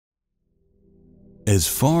As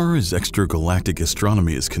far as extragalactic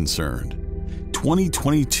astronomy is concerned,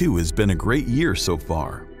 2022 has been a great year so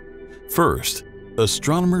far. First,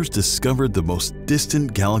 astronomers discovered the most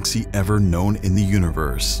distant galaxy ever known in the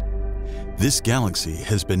universe. This galaxy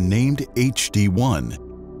has been named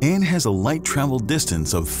HD1 and has a light travel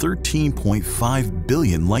distance of 13.5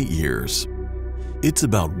 billion light-years. It's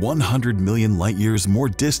about 100 million light-years more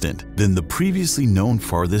distant than the previously known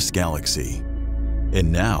farthest galaxy. And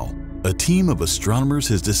now, a team of astronomers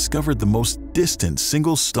has discovered the most distant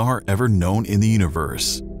single star ever known in the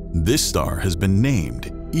universe. This star has been named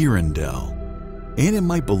Earendel, and it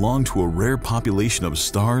might belong to a rare population of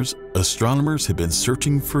stars astronomers have been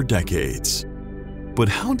searching for decades. But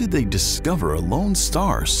how did they discover a lone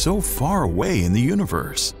star so far away in the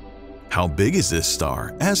universe? How big is this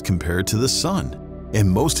star as compared to the Sun? And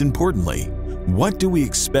most importantly, what do we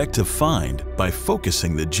expect to find by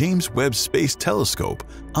focusing the James Webb Space Telescope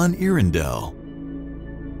on Earendel?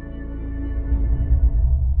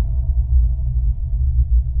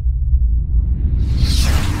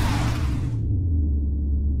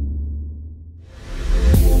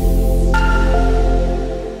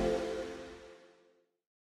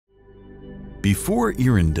 Before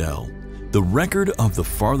Earendel, the record of the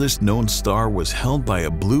farthest known star was held by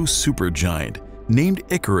a blue supergiant named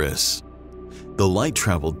Icarus. The light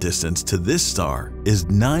travel distance to this star is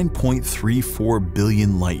 9.34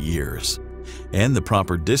 billion light-years, and the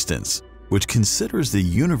proper distance, which considers the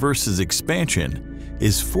universe's expansion,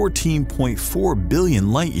 is 14.4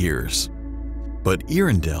 billion light-years. But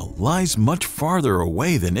Earendel lies much farther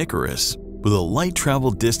away than Icarus, with a light travel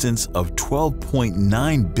distance of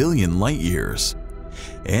 12.9 billion light-years,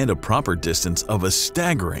 and a proper distance of a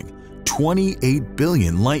staggering 28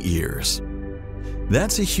 billion light-years.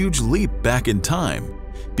 That's a huge leap back in time,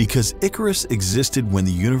 because Icarus existed when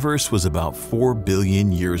the universe was about 4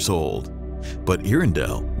 billion years old, but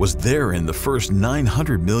Earendel was there in the first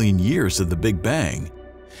 900 million years of the Big Bang.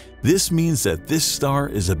 This means that this star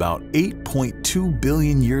is about 8.2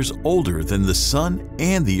 billion years older than the Sun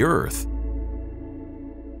and the Earth.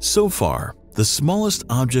 So far, the smallest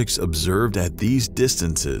objects observed at these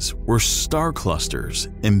distances were star clusters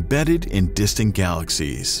embedded in distant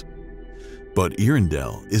galaxies. But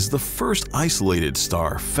Earendel is the first isolated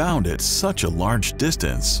star found at such a large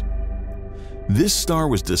distance. This star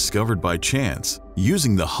was discovered by chance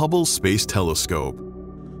using the Hubble Space Telescope.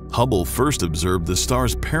 Hubble first observed the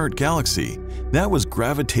star's parent galaxy that was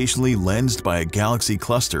gravitationally lensed by a galaxy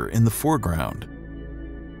cluster in the foreground.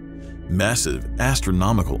 Massive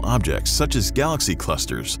astronomical objects such as galaxy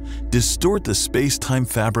clusters distort the space-time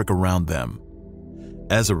fabric around them.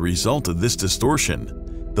 As a result of this distortion,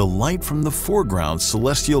 the light from the foreground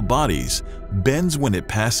celestial bodies bends when it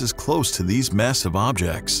passes close to these massive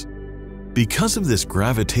objects. Because of this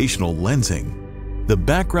gravitational lensing, the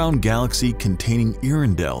background galaxy containing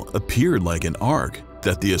Earendel appeared like an arc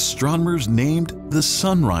that the astronomers named the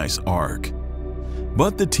Sunrise Arc.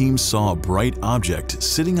 But the team saw a bright object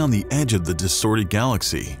sitting on the edge of the distorted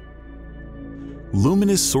galaxy.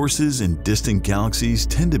 Luminous sources in distant galaxies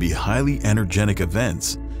tend to be highly energetic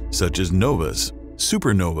events, such as novas,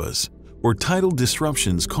 supernovas, or tidal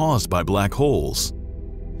disruptions caused by black holes.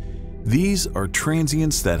 These are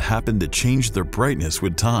transients that happen to change their brightness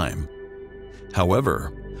with time.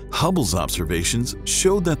 However, Hubble's observations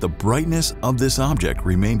showed that the brightness of this object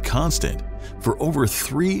remained constant for over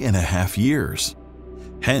 3.5 years.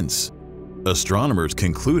 Hence, astronomers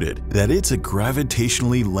concluded that it's a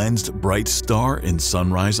gravitationally lensed bright star in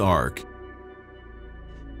Sunrise Arc.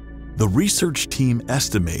 The research team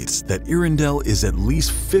estimates that Earendel is at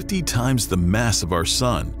least 50 times the mass of our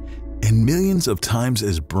Sun and millions of times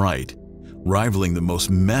as bright, rivaling the most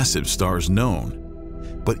massive stars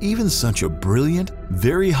known. But even such a brilliant,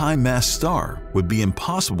 very high-mass star would be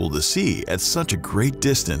impossible to see at such a great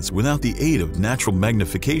distance without the aid of natural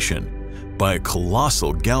magnification by a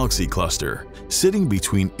colossal galaxy cluster sitting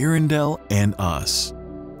between Earendel and us.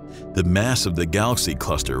 The mass of the galaxy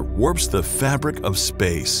cluster warps the fabric of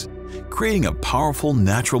space, creating a powerful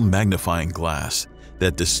natural magnifying glass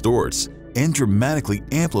that distorts and dramatically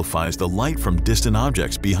amplifies the light from distant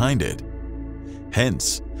objects behind it.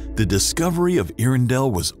 Hence, the discovery of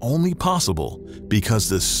Earendel was only possible because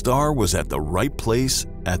the star was at the right place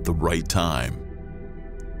at the right time.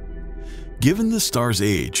 Given the star's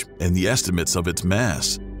age and the estimates of its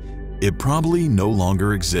mass, it probably no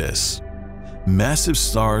longer exists. Massive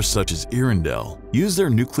stars such as Earendel use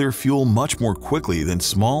their nuclear fuel much more quickly than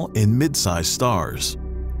small and mid-sized stars.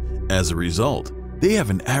 As a result, they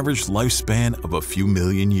have an average lifespan of a few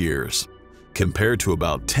million years. compared to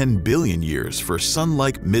about 10 billion years for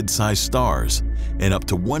Sun-like mid-sized stars and up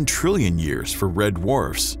to 1 trillion years for red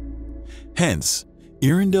dwarfs. Hence,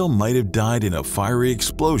 Earendel might have died in a fiery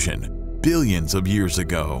explosion billions of years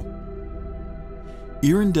ago.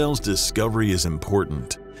 Earendel's discovery is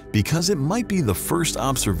important because it might be the first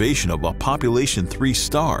observation of a population 3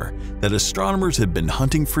 star that astronomers have been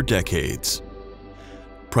hunting for decades.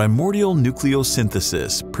 Primordial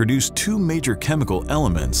nucleosynthesis produced 2 major chemical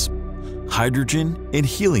elements, hydrogen and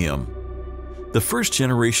helium. The first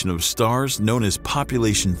generation of stars, known as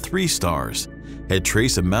population 3 stars, had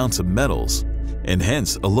trace amounts of metals and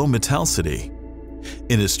hence a low metallicity.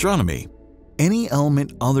 In astronomy, any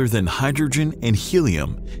element other than hydrogen and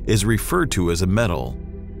helium is referred to as a metal.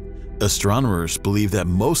 Astronomers believe that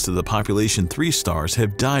most of the population 3 stars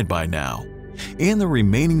have died by now, and the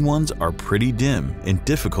remaining ones are pretty dim and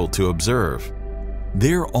difficult to observe.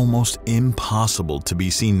 They're almost impossible to be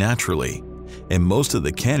seen naturally, and most of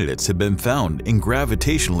the candidates have been found in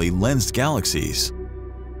gravitationally lensed galaxies.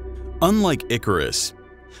 Unlike Icarus,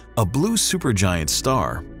 a blue supergiant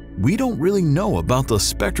star, we don't really know about the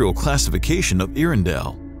spectral classification of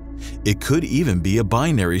Earendel. It could even be a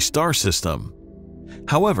binary star system.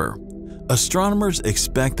 However, astronomers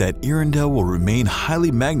expect that Earendel will remain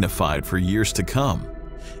highly magnified for years to come,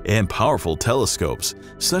 and powerful telescopes,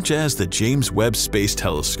 such as the James Webb Space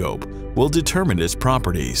Telescope, will determine its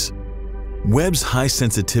properties. Webb's high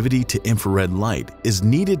sensitivity to infrared light is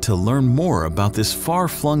needed to learn more about this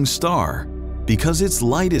far-flung star because its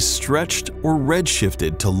light is stretched or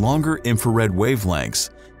redshifted to longer infrared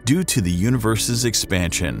wavelengths due to the universe's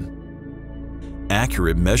expansion.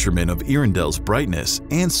 Accurate measurement of Earendel's brightness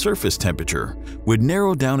and surface temperature would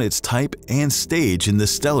narrow down its type and stage in the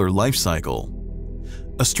stellar life cycle.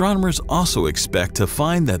 Astronomers also expect to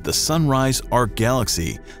find that the Sunrise Arc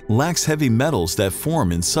galaxy lacks heavy metals that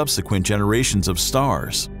form in subsequent generations of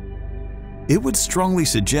stars. It would strongly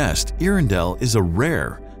suggest Earendel is a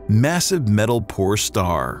rare, massive metal-poor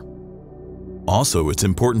star. Also, it's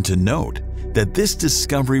important to note that this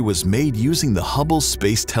discovery was made using the Hubble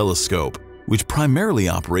Space Telescope, which primarily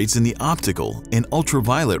operates in the optical and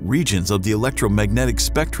ultraviolet regions of the electromagnetic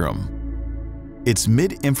spectrum. Its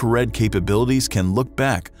mid-infrared capabilities can look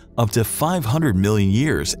back up to 500 million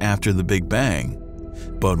years after the Big Bang,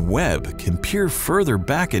 but Webb can peer further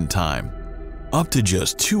back in time, up to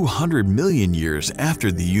just 200 million years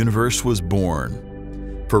after the universe was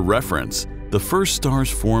born. For reference, the first stars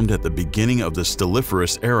formed at the beginning of the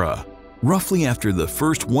Stelliferous era, roughly after the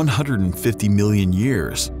first 150 million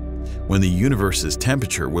years, when the universe's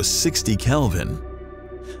temperature was 60 Kelvin.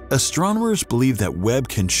 Astronomers believe that Webb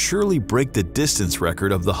can surely break the distance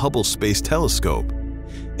record of the Hubble Space Telescope,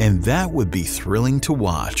 and that would be thrilling to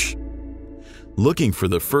watch. Looking for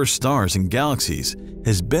the first stars and galaxies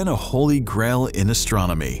has been a holy grail in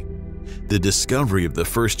astronomy. The discovery of the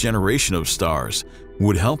first generation of stars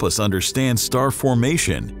would help us understand star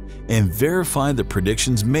formation and verify the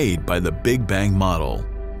predictions made by the Big Bang model.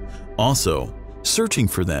 Also, searching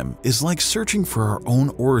for them is like searching for our own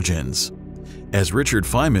origins. As Richard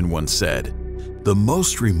Feynman once said, "The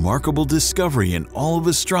most remarkable discovery in all of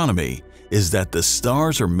astronomy is that the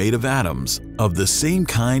stars are made of atoms of the same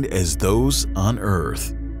kind as those on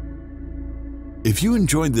Earth." If you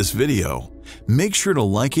enjoyed this video, make sure to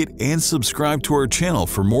like it and subscribe to our channel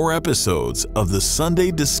for more episodes of the Sunday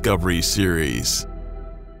Discovery series.